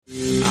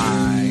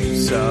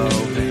so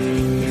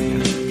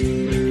vain.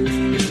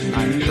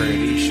 I'm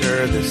pretty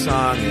sure this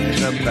song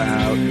is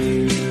about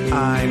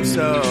I'm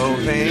so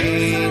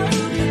vain.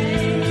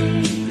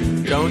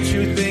 Don't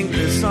you think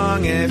this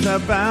song is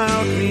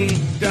about me?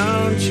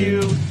 Don't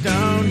you?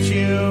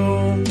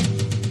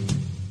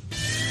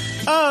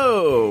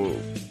 Oh,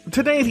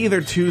 today's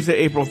either Tuesday,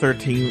 April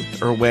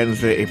 13th or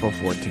Wednesday, April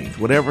 14th.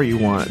 Whatever you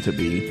want it to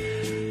be.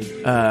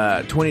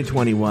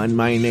 2021.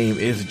 My name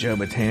is Joe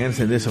Betance,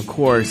 and this, of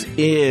course,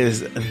 is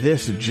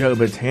This Joe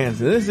Betance.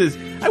 And this is,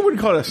 I wouldn't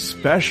call it a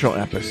special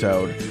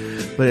episode,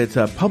 but it's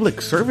a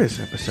public service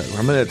episode where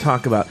I'm going to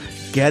talk about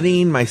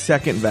getting my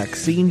second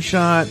vaccine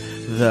shot,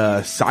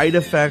 the side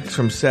effects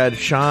from said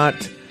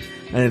shot,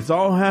 and it's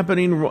all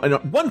happening in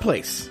one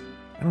place.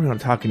 I don't want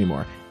to talk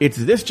anymore. It's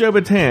This Joe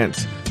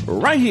Betance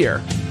right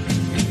here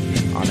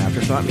on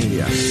Afterthought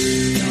Media.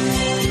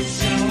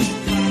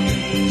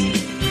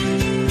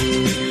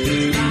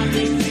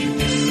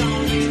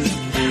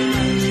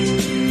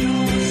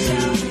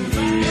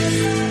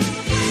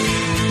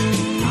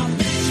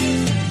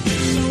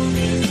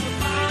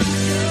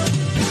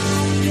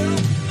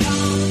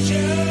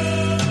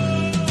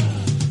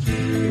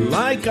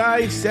 Like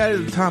I said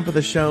at the top of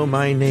the show,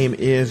 my name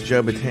is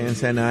Joe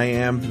Betance, and I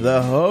am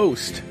the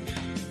host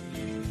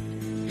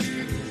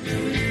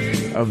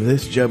of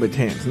This Joe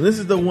Betance. And this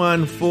is the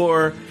one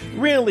for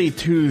really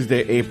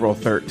Tuesday, April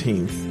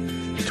 13th,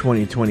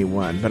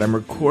 2021. But I'm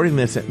recording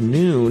this at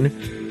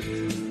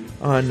noon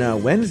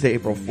on Wednesday,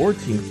 April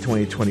 14th,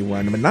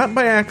 2021. But not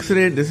by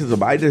accident. This is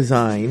by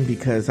design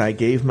because I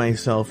gave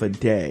myself a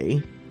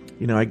day.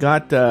 You know, I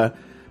got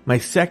my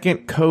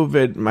second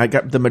COVID, I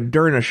got the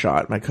Moderna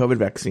shot, my COVID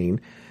vaccine.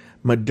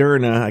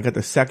 Moderna, I got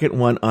the second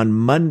one on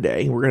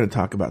Monday. We're going to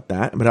talk about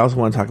that, but I also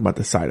want to talk about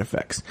the side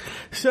effects.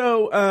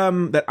 So,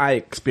 that I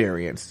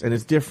experienced, and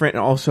it's different,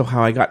 and also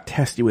how I got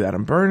testy with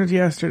Adam Burns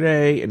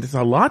yesterday, and there's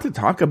a lot to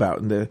talk about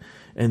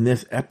in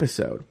this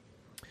episode.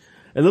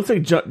 It looks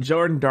like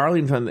Jordan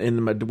Darling's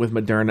with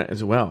Moderna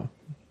as well.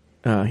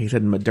 He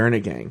said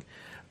Moderna gang.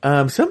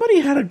 Somebody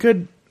had a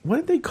good, what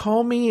did they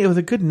call me? It was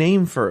a good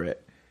name for it.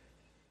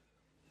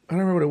 I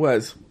don't remember what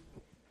it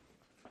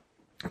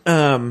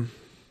was.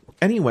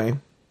 Anyway.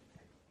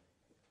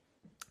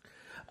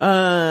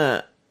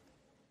 What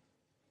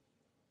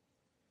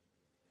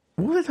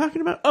was I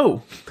talking about?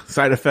 Oh,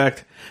 side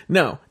effect.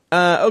 No.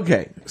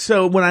 Okay.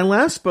 So when I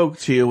last spoke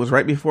to you was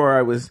right before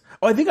I was,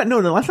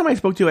 the last time I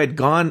spoke to you, I had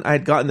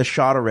gotten the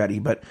shot already,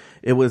 but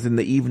it was in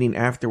the evening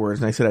afterwards,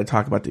 and I said I'd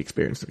talk about the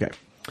experience. Okay.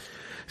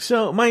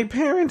 So my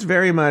parents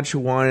very much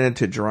wanted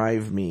to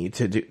drive me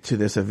to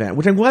this event,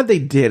 which I'm glad they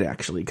did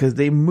actually, because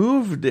they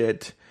moved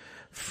it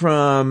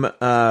from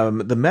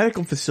the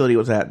medical facility it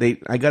was at.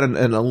 I got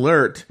an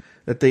alert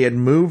that they had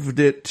moved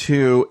it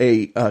to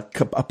a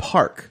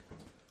park.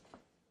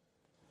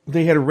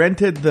 They had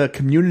rented the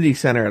community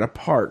center at a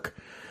park,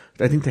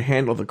 I think, to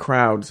handle the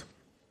crowds.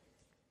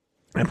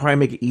 And probably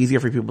make it easier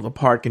for people to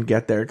park and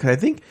get there. Because I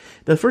think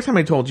the first time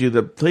I told you,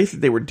 the place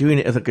that they were doing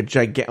it is like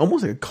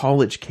almost like a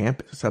college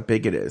campus. That's how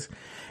big it is.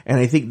 And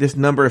I think this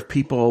number of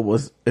people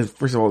was,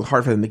 first of all, it was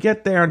hard for them to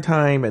get there on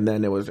time. And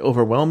then it was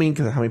overwhelming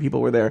because of how many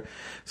people were there.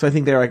 So I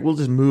think they're like, we'll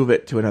just move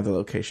it to another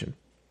location.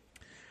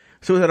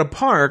 So it was at a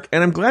park.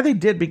 And I'm glad they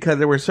did because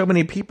there were so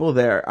many people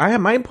there.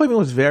 My appointment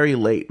was very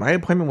late. My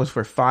appointment was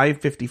for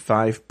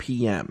 5:55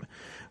 p.m.,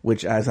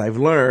 which, as I've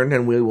learned,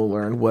 and we will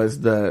learn,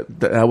 was that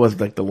was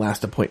like the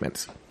last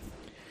appointments.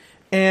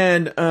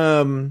 And,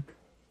 so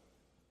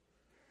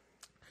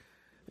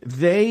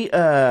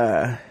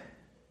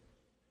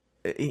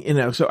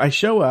I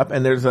show up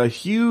and there's a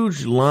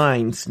huge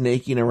line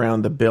snaking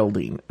around the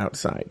building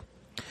outside.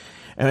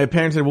 And my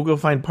parents said, we'll go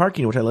find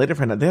parking, which I later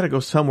found out they had to go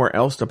somewhere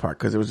else to park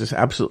because there was just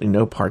absolutely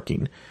no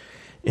parking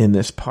in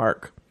this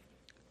park.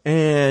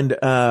 And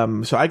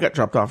so I got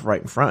dropped off right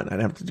in front. I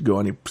didn't have to go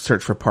any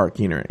search for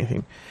parking or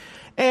anything.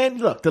 And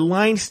look, the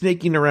line's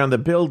snaking around the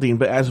building,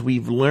 but as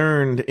we've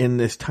learned in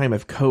this time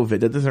of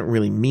COVID, that doesn't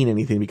really mean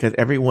anything because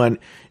everyone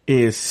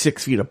is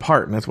 6 feet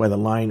apart, and that's why the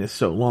line is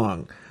so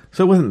long.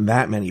 So it wasn't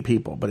that many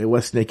people, but it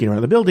was snaking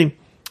around the building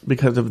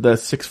because of the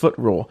 6-foot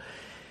rule.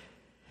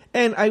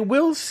 And I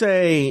will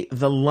say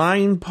the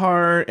line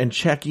part and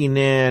checking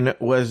in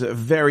was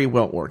very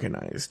well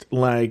organized.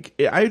 Like,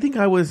 I think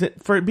I was,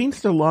 for it being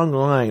such a long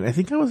line, I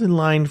think I was in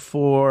line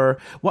for,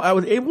 I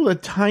was able to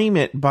time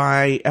it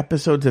by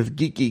episodes of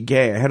Geeky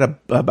Gay. I had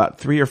about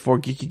 3 or 4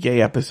 Geeky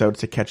Gay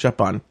episodes to catch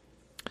up on.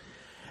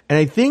 And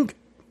I think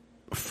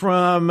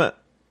from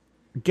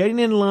getting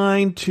in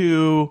line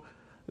to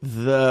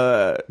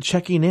the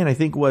checking in, I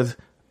think was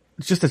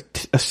just a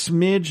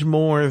smidge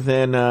more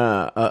than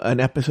an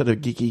episode of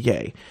Geeky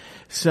Gay.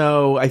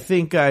 So I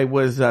think I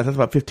was, that's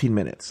about 15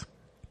 minutes.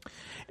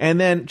 And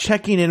then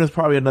checking in was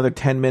probably another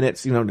 10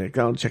 minutes, to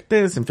go and check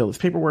this and fill this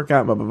paperwork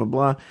out, blah, blah, blah,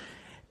 blah.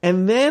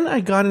 And then I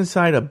got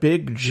inside a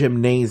big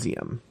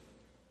gymnasium.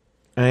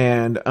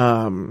 And,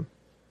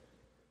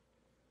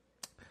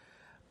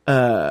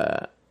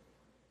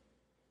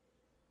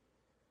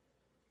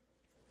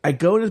 I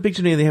go into this big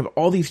gym and they have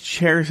all these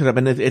chairs set up,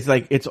 and it's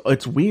like,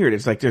 it's weird.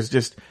 It's like there's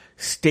just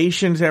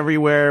stations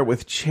everywhere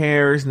with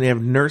chairs, and they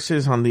have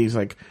nurses on these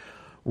like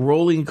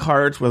rolling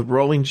carts with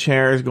rolling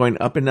chairs going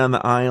up and down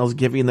the aisles,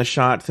 giving the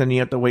shots, and you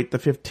have to wait the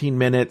 15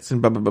 minutes and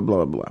blah, blah, blah,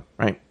 blah, blah,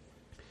 right?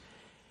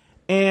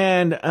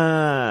 And,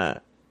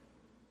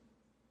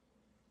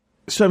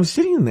 so I'm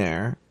sitting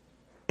there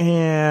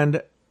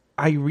and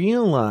I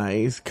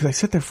realize, cause I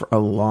sat there for a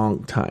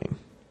long time.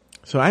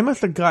 So I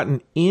must have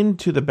gotten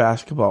into the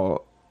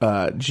basketball,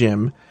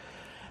 gym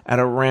at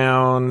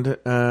around,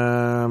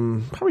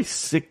 probably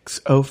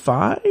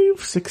 6:05,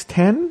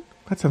 6:10.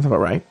 That sounds about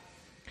right.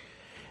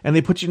 And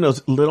they put you in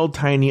those little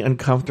tiny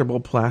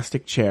uncomfortable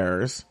plastic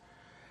chairs.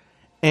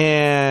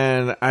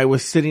 And I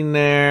was sitting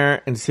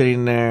there and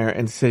sitting there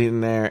and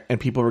sitting there, and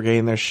people were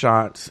getting their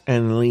shots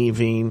and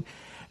leaving.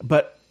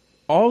 But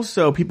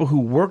also people who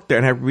worked there,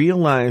 and I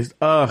realized,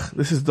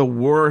 this is the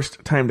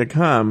worst time to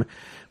come,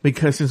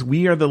 because since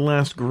we are the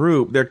last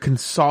group, they're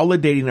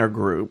consolidating our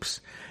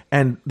groups,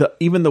 and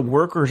even the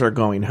workers are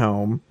going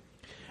home.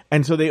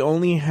 And so they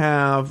only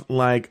have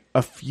like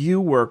a few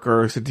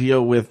workers to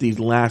deal with these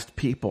last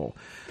people.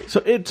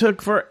 So it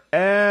took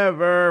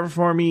forever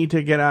for me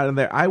to get out of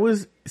there. I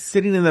was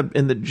sitting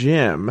in the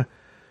gym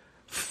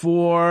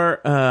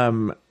for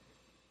an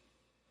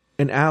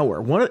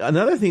hour.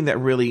 Another thing that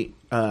really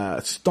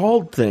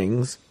stalled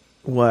things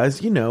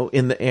was,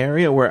 in the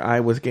area where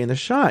I was getting the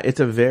shot, it's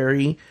a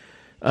very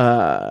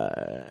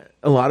a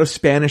lot of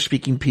Spanish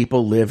speaking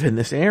people live in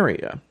this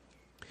area.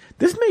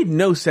 This made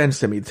no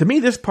sense to me. To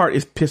me, this part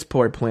is piss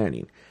poor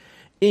planning.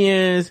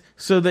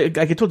 Like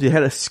I told you, they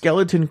had a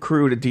skeleton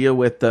crew to deal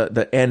with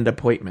the end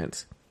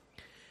appointments.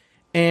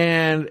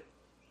 And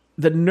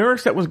the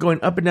nurse that was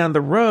going up and down the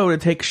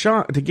road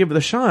to give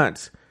the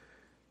shots,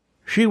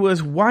 she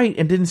was white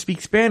and didn't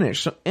speak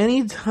Spanish. So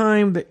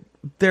anytime that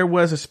there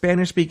was a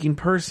Spanish-speaking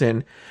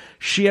person,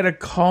 she had to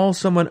call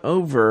someone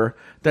over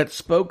that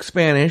spoke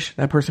Spanish.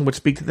 That person would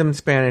speak to them in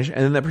Spanish, and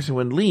then that person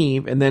would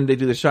leave, and then they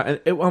do the shot. And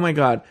oh my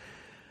God.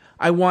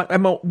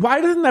 Why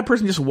doesn't that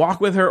person just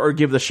walk with her or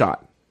give the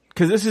shot?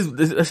 Because this is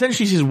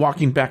essentially she's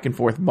walking back and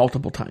forth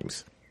multiple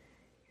times.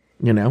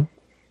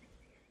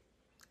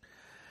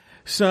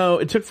 So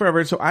it took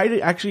forever. So I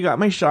actually got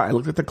my shot. I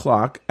looked at the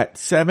clock at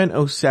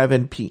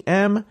 7:07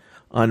 p.m.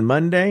 on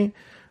Monday.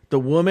 The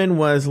woman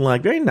was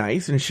like very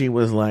nice, and she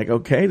was like,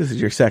 "Okay, this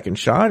is your second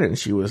shot." And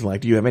she was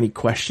like, "Do you have any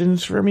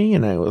questions for me?"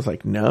 And I was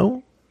like,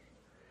 "No."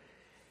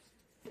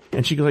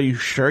 And she goes, "Are you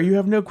sure you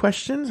have no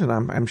questions?" And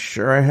I'm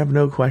sure I have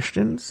no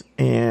questions.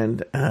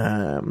 And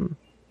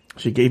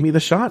she gave me the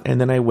shot,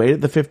 and then I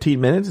waited the 15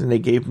 minutes, and they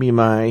gave me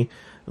my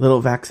little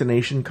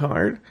vaccination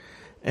card,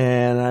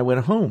 and I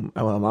went home.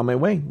 I'm on my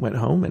way, went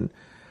home, and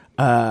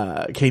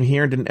came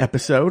here and did an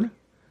episode.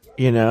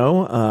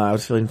 I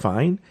was feeling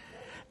fine.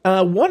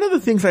 One of the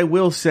things I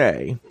will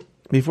say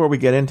before we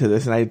get into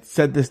this, and I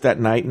said this that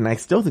night, and I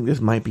still think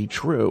this might be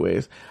true,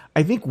 is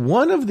I think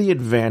one of the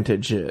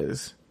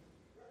advantages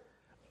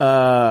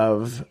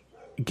of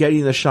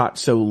getting the shot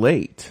so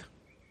late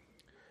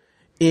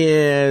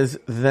is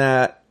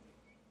that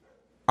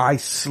I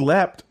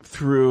slept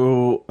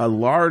through a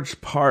large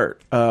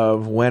part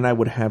of when I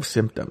would have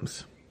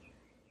symptoms,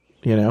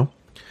 so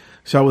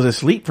I was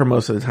asleep for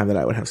most of the time that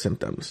I would have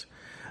symptoms.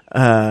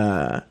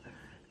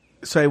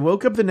 So I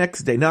woke up the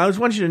next day. Now I just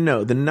want you to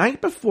know, the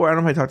night before, I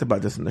don't know if I talked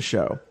about this in the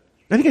show.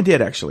 I think I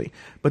did actually,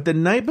 but the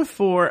night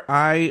before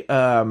I,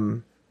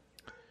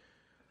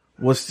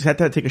 had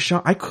to take a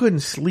shot, I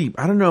couldn't sleep.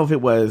 I don't know if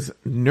it was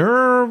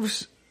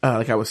nerves,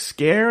 like I was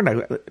scared,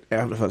 if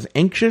I was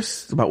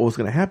anxious about what was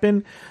going to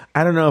happen.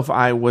 I don't know if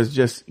I was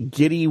just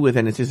giddy with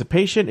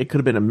anticipation. It could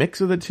have been a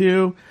mix of the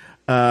two.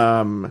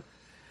 Hold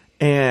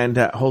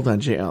on,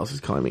 Jay Ellis is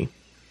calling me.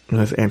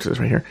 Let's answer this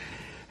right here.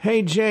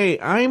 Hey Jay,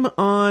 I'm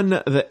on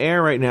the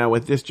air right now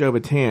with this Joe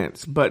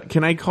Betance, but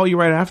can I call you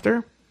right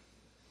after?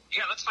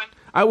 Yeah, that's fine.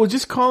 I was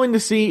just calling to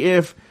see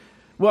if,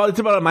 it's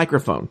about a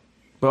microphone,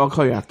 but I'll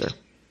call you after.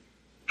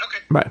 Okay.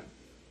 Bye.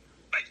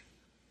 Bye.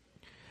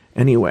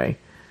 Anyway,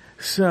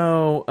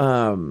 so,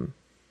 I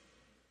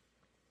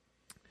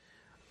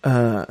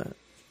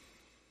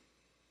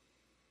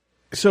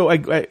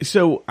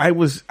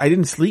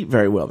didn't sleep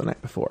very well the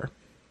night before.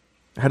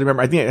 I had to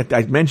remember, I think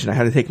I mentioned I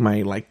had to take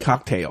my,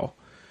 cocktail,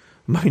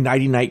 my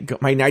nighty night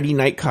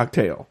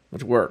cocktail,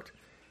 which worked.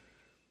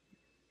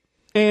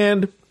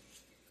 And,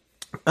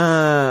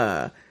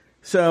 so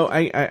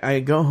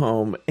I go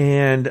home,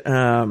 and,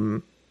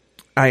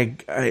 I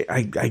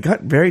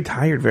got very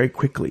tired very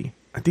quickly.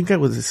 I think I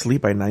was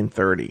asleep by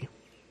 9:30.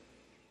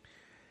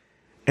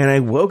 And I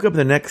woke up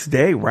the next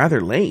day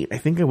rather late. I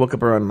think I woke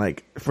up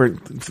around for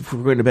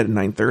going to bed at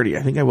 9:30.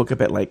 I think I woke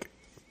up at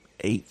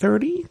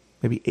 8:30,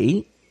 maybe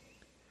 8.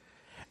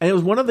 And it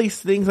was one of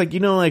these things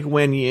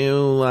when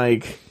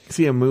you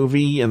see a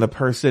movie and the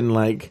person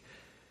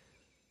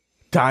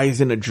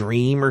dies in a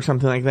dream or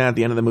something like that at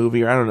the end of the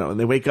movie, or I don't know, and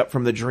they wake up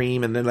from the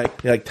dream and then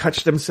they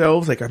touch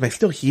themselves, am I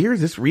still here?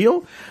 Is this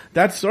real?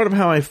 That's sort of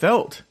how I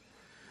felt.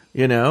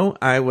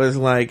 I was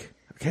like,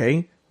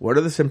 okay, what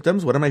are the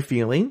symptoms? What am I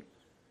feeling?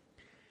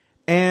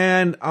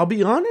 And I'll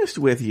be honest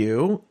with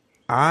you,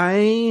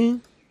 let's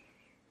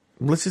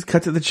just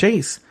cut to the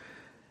chase.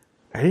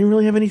 I didn't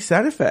really have any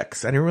side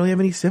effects. I didn't really have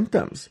any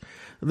symptoms.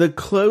 The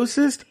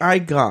closest I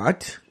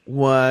got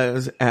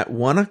was at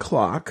 1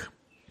 o'clock.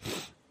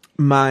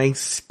 My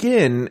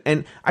skin,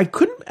 and I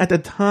couldn't at the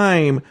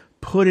time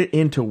put it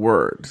into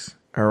words.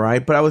 All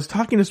right. But I was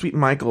talking to Sweet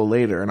Michael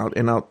later,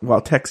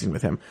 while texting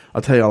with him.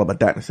 I'll tell you all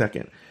about that in a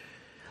second.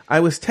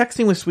 I was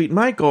texting with Sweet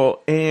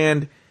Michael,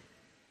 and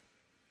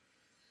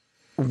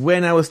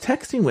when I was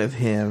texting with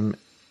him,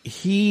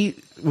 he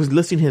was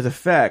listing his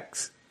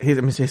effects,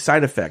 his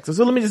side effects.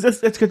 So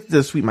let's get to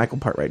the Sweet Michael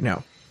part right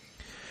now.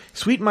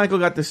 Sweet Michael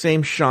got the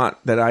same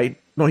shot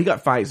he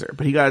got Pfizer,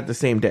 but he got it the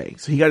same day.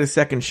 So he got his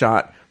second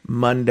shot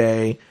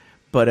Monday,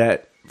 but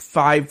at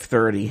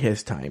 5:30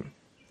 his time.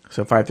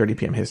 So 5:30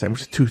 p.m. his time,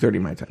 which is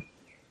 2:30 my time.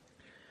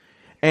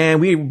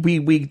 And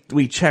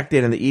we checked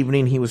in the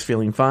evening. He was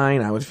feeling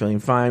fine. I was feeling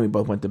fine. We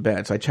both went to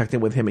bed. So I checked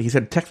in with him. He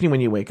said, text me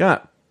when you wake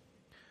up.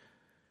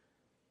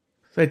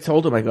 So I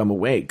told him, I'm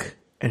awake.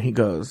 And he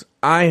goes,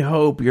 I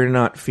hope you're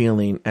not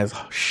feeling as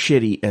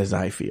shitty as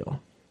I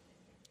feel.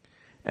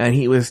 And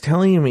he was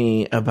telling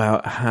me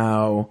about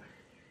how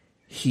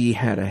he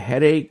had a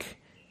headache.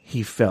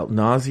 He felt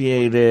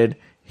nauseated.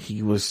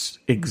 He was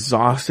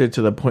exhausted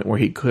to the point where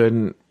he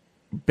couldn't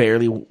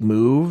barely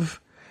move.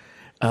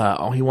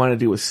 All he wanted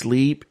to do was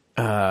sleep.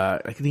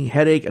 I think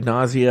headache,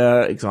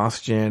 nausea,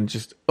 exhaustion,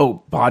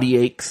 body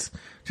aches.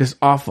 Just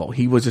awful.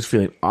 He was just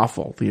feeling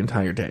awful the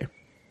entire day.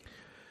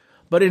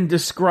 But in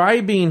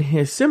describing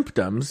his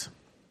symptoms,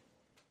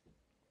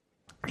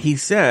 he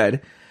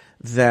said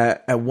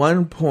that at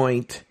one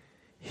point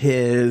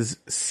his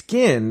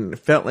skin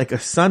felt like a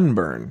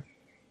sunburn.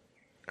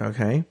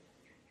 Okay?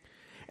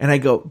 And I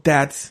go,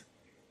 that's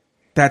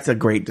a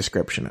great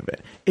description of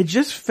it. It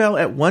just felt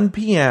at 1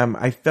 p.m.,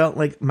 I felt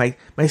like my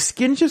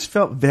skin just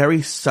felt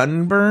very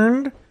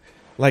sunburned,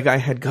 like I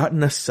had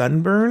gotten a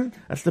sunburn.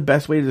 That's the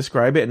best way to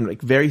describe it. And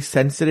like very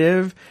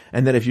sensitive.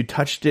 And then if you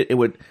touched it, it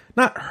would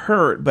not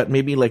hurt, but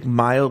maybe like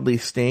mildly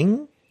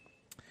sting.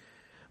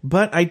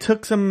 But I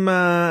took some,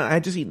 I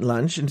had just eaten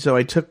lunch. And so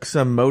I took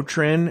some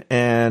Motrin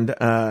and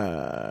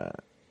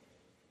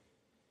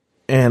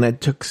I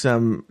took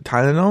some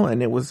Tylenol,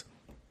 and it was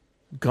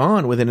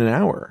gone within an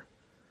hour.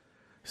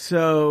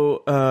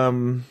 So,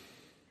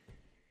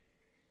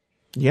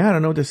 yeah, I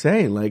don't know what to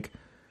say. Like,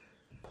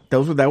 that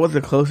was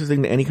the closest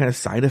thing to any kind of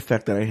side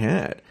effect that I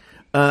had.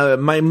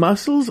 My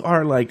muscles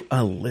are like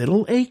a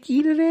little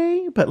achy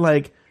today, but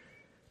like,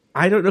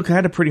 I don't know, 'cause I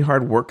had a pretty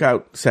hard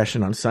workout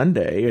session on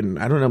Sunday, and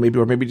I don't know,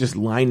 maybe just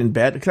lying in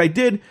bed.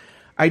 Because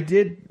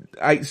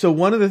so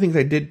one of the things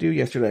I did do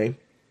yesterday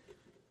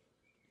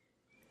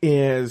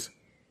is,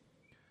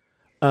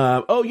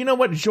 you know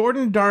what?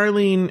 Jordan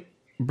Darling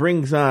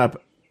brings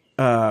up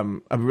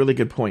a really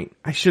good point.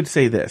 I should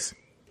say this.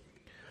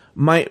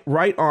 My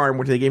right arm,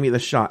 which they gave me the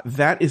shot,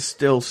 that is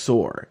still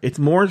sore. It's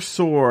more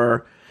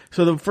sore.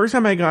 So the first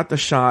time I got the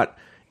shot,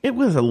 it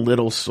was a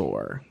little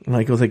sore.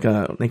 Like, it was like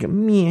a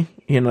meh.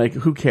 And like,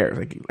 who cares?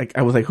 Like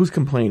I was like, who's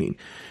complaining?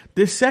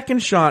 This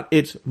second shot,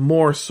 it's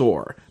more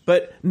sore.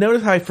 But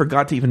notice how I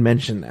forgot to even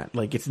mention that.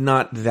 Like, it's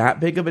not that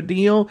big of a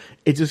deal.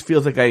 It just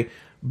feels like I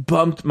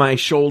bumped my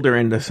shoulder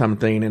into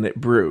something and it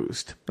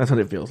bruised. That's what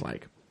it feels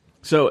like.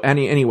 So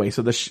anyway,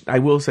 so I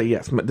will say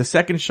yes. The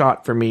second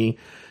shot for me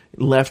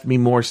left me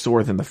more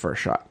sore than the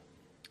first shot.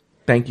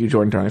 Thank you,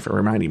 Jordan Darling, for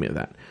reminding me of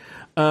that.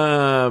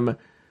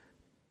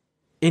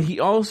 And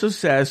he also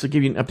says, to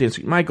give you an update,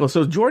 Sweet Michael.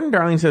 So Jordan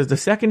Darling says, the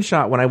second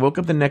shot, when I woke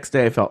up the next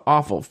day, I felt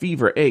awful,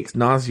 fever, aches,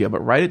 nausea.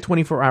 But right at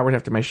 24 hours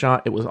after my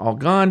shot, it was all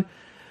gone.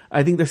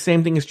 I think the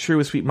same thing is true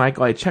with Sweet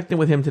Michael. I checked in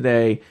with him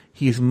today.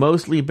 He's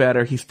mostly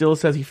better. He still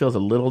says he feels a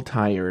little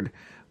tired,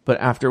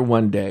 but after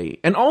one day.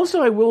 And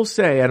also, I will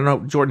say, I don't know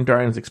what Jordan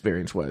Darling's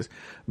experience was.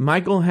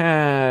 Michael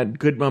had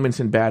good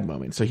moments and bad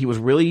moments. So he was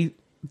really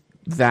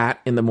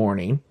that in the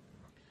morning.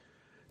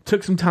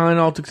 Took some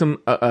Tylenol, took some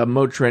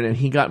Motrin, and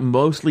he got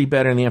mostly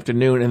better in the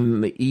afternoon, and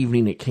in the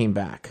evening it came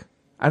back.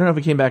 I don't know if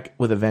it came back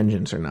with a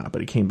vengeance or not,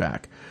 but it came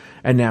back.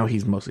 And now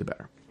he's mostly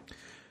better.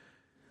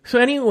 So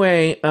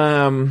anyway,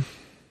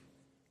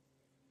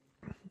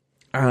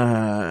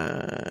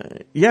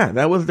 yeah,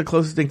 that was the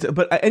closest thing to,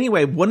 but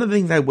anyway, one of the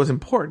things that was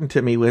important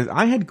to me was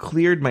I had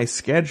cleared my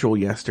schedule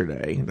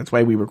yesterday. That's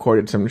why we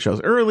recorded some shows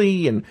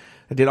early, and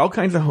I did all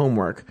kinds of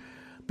homework,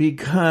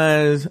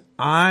 because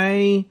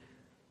I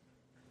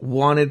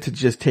wanted to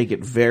just take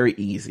it very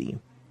easy.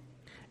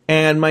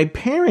 And my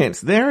parents,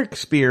 their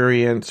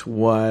experience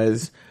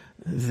was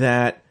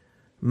that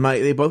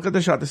they both got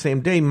the shot the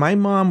same day. My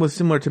mom was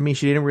similar to me.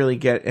 She didn't really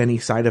get any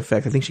side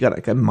effects. I think she got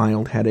like a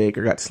mild headache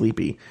or got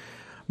sleepy.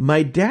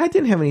 My dad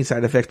didn't have any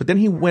side effects, but then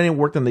he went and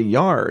worked in the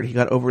yard. He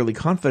got overly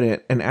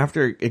confident, and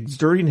after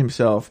exerting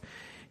himself,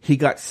 he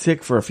got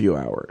sick for a few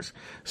hours.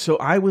 So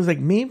I was like,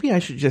 maybe I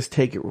should just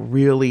take it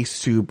really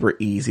super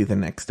easy the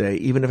next day,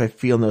 even if I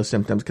feel no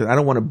symptoms, because I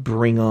don't want to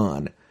bring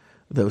on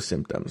those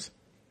symptoms.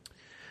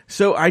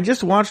 So I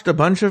just watched a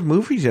bunch of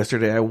movies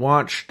yesterday. I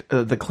watched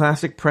the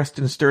classic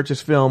Preston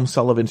Sturges film,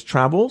 Sullivan's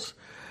Travels.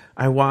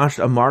 I watched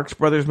a Marx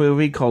Brothers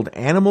movie called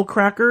Animal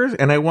Crackers,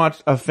 and I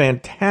watched a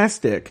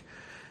fantastic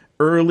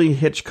early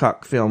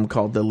Hitchcock film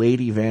called The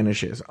Lady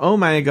Vanishes. Oh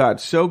my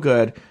God, so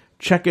good.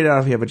 Check it out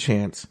if you have a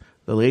chance.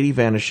 The Lady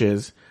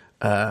Vanishes,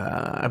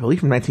 I believe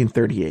from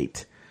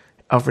 1938.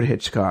 Alfred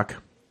Hitchcock.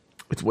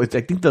 It's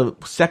I think the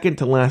second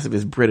to last of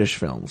his British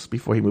films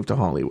before he moved to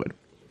Hollywood.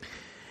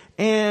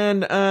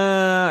 And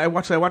I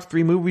watched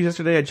 3 movies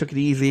yesterday. I took it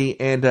easy,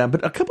 and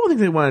but a couple of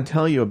things I want to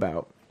tell you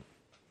about.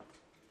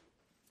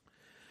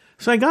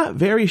 So I got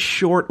very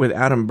short with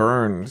Adam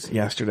Burns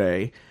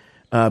yesterday,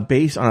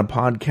 based on a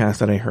podcast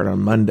that I heard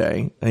on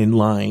Monday in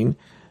line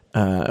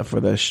for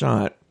the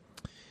shot.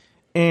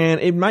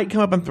 And it might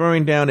come up on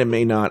Throwing Down, it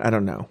may not, I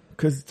don't know,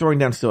 because Throwing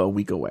Down's still a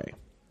week away.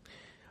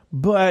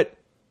 But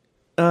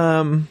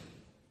I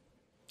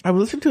was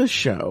listening to a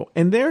show,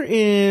 and there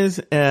is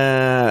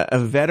a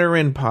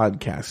veteran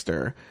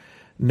podcaster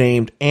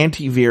named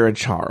Auntie Vera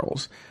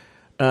Charles.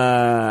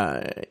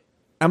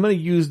 I'm going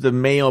to use the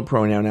male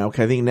pronoun now,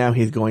 because I think now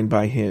he's going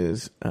by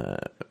his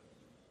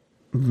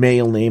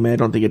male name. I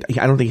don't think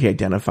he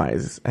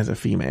identifies as a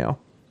female.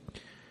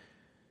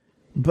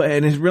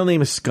 And his real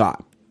name is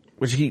Scott,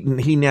 which he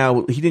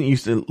didn't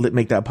used to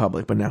make that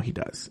public, but now he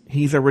does.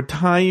 He's a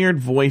retired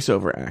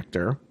voiceover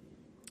actor.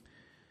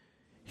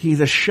 He's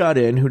a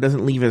shut-in who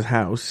doesn't leave his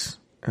house,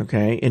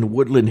 okay, in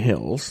Woodland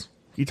Hills.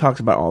 He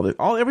talks about all this,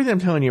 everything I'm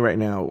telling you right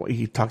now,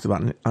 he talks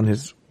about on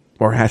his,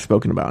 or has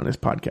spoken about on his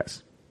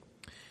podcast.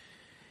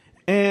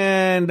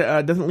 And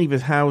doesn't leave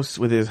his house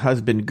with his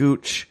husband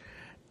Gooch,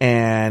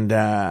 and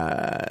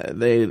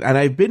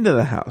I've been to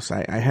the house.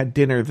 I had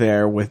dinner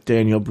there with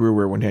Daniel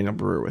Brewer when Daniel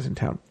Brewer was in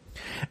town.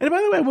 And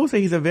by the way, I will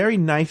say he's a very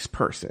nice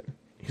person.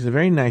 He's a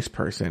very nice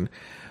person,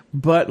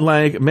 but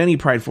like many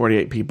Pride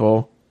 48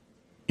 people,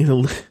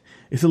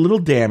 is a little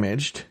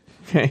damaged.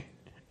 Okay.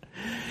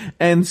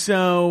 And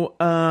so,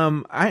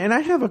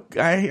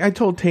 I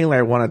told Taylor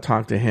I want to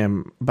talk to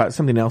him about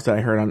something else that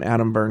I heard on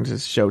Adam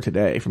Burns' show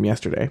today from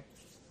yesterday.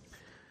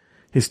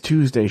 His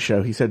Tuesday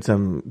show. He said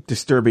some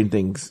disturbing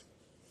things.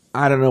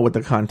 I don't know what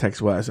the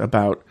context was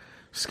about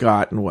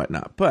Scott and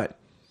whatnot, but,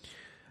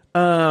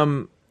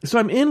 so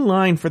I'm in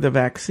line for the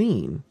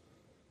vaccine,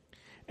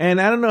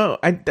 and I don't know,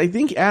 I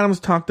think Adam's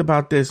talked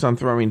about this on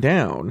Throwing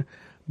Down,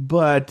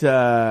 but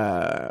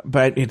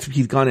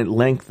he's gone at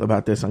length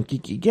about this on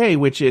Geeky Gay,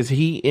 which is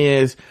he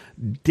is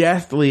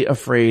deathly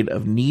afraid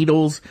of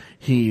needles.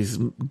 He's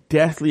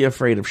deathly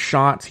afraid of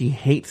shots. He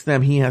hates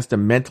them. He has to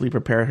mentally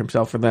prepare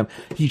himself for them.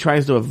 He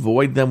tries to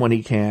avoid them when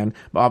he can,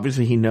 but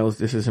obviously he knows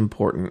this is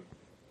important.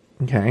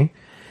 Okay.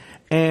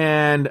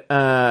 And,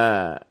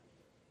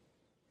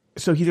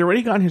 so he's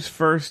already gotten his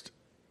first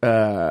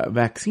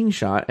vaccine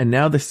shot, and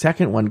now the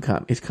second one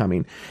is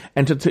coming.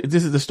 And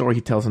this is the story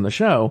he tells on the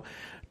show.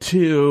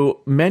 To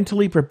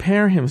mentally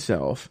prepare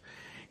himself,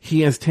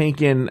 he has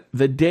taken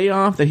the day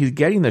off that he's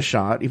getting the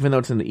shot, even though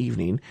it's in the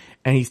evening,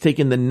 and he's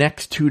taken the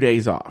next 2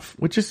 days off,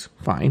 which is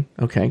fine.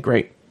 Okay,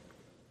 great.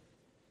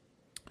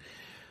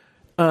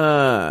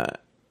 And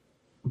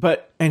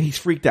he's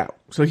freaked out.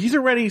 So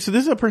this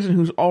is a person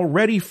who's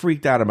already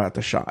freaked out about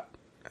the shot.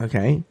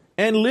 Okay.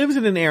 And lives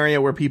in an area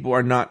where people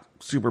are not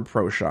super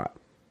pro-shot.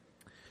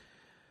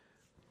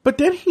 But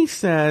then he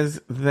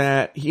says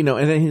that, and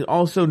then he's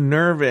also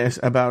nervous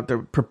about the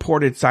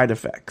purported side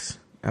effects.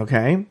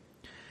 Okay?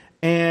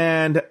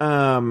 And,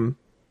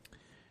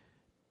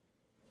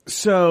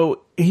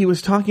 so he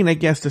was talking, I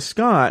guess, to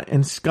Scott,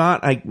 and Scott,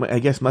 I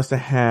guess, must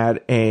have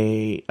had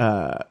a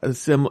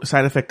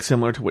side effect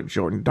similar to what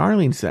Jordan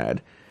Darling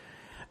said,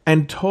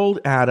 and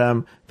told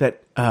Adam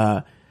that,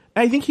 I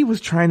think he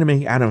was trying to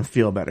make Adam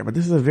feel better, but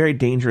this is a very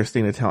dangerous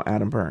thing to tell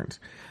Adam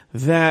Burns,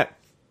 that,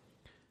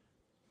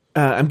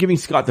 I'm giving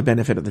Scott the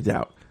benefit of the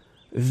doubt,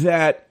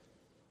 that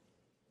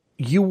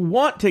you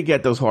want to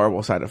get those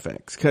horrible side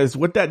effects, because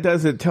what that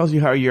does, it tells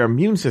you how your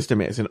immune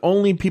system is, and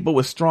only people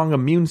with strong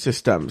immune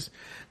systems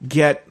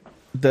get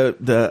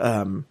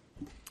the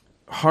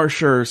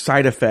harsher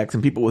side effects,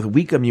 and people with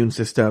weak immune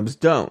systems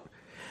don't.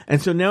 And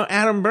so now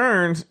Adam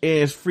Burns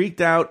is freaked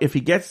out if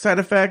he gets side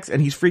effects,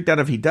 and he's freaked out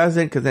if he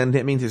doesn't, because then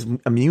that means his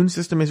immune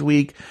system is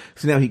weak.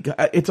 So now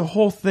it's a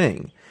whole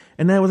thing.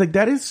 And I was like,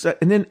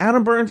 and then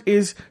Adam Burns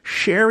is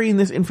sharing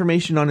this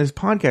information on his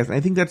podcast. And I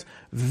think that's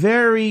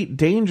very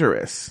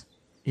dangerous,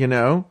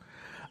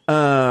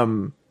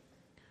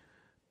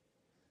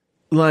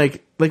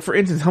 Like for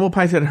instance, Humble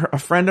Pie said a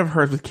friend of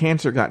hers with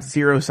cancer got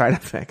 0 side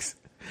effects.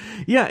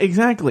 Yeah,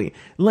 exactly.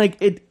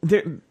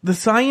 The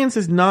science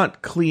is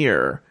not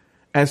clear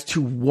as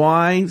to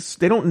why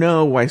they don't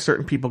know why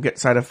certain people get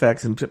side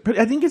effects. But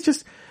I think I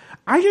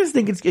just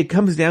think it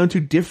comes down to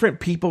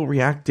different people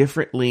react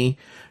differently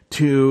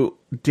to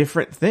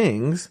different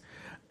things.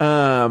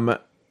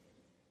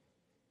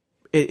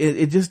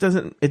 It just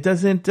doesn't say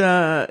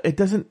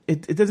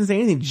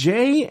anything.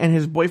 Jay and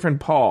his boyfriend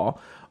Paul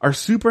are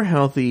super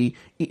healthy,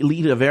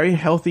 lead a very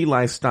healthy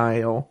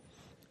lifestyle.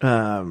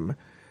 And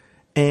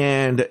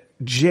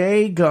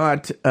Jay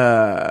got,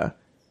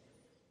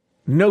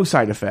 no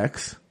side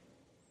effects,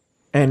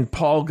 and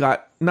Paul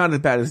got not as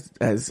bad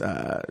as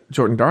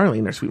Jordan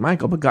Darling or Sweet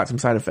Michael, but got some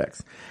side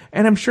effects.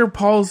 And I'm sure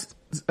Paul's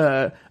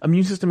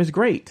immune system is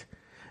great.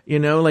 You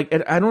know, like,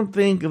 I don't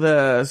think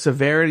the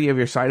severity of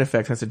your side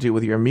effects has to do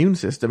with your immune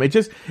system. It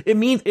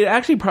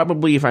actually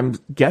probably, if I'm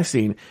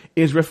guessing,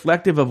 is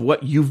reflective of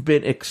what you've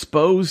been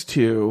exposed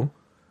to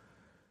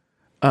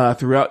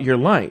throughout your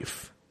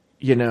life,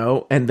 you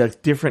know, and the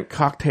different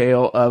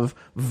cocktail of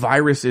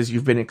viruses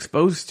you've been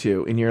exposed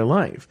to in your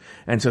life.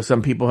 And so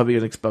some people have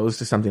been exposed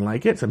to something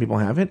like it. Some people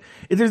haven't.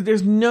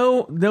 There's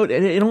no,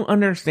 they don't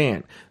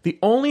understand. The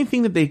only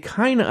thing that they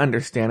kind of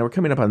understand, and we're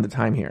coming up on the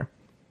time here,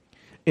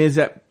 is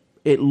that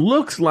it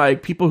looks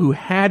like people who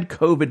had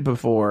COVID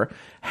before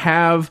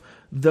have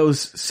those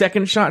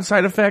second shot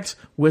side effects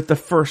with the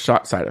first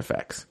shot side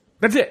effects.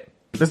 That's it.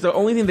 That's the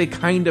only thing they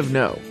kind of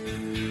know.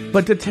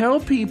 But to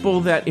tell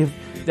people that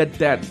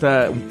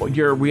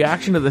your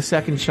reaction to the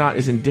second shot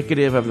is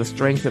indicative of the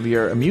strength of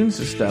your immune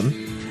system,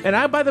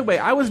 and by the way,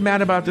 I was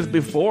mad about this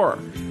before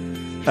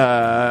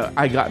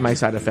I got my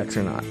side effects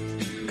or not,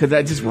 because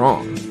that's just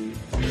wrong,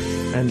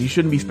 and you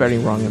shouldn't be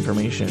spreading wrong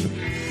information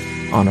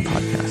on a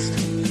podcast.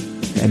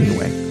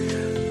 Anyway,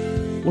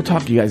 we'll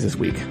talk to you guys this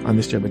week on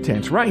this show,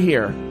 Betance, right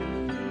here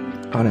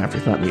on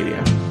Afterthought Media.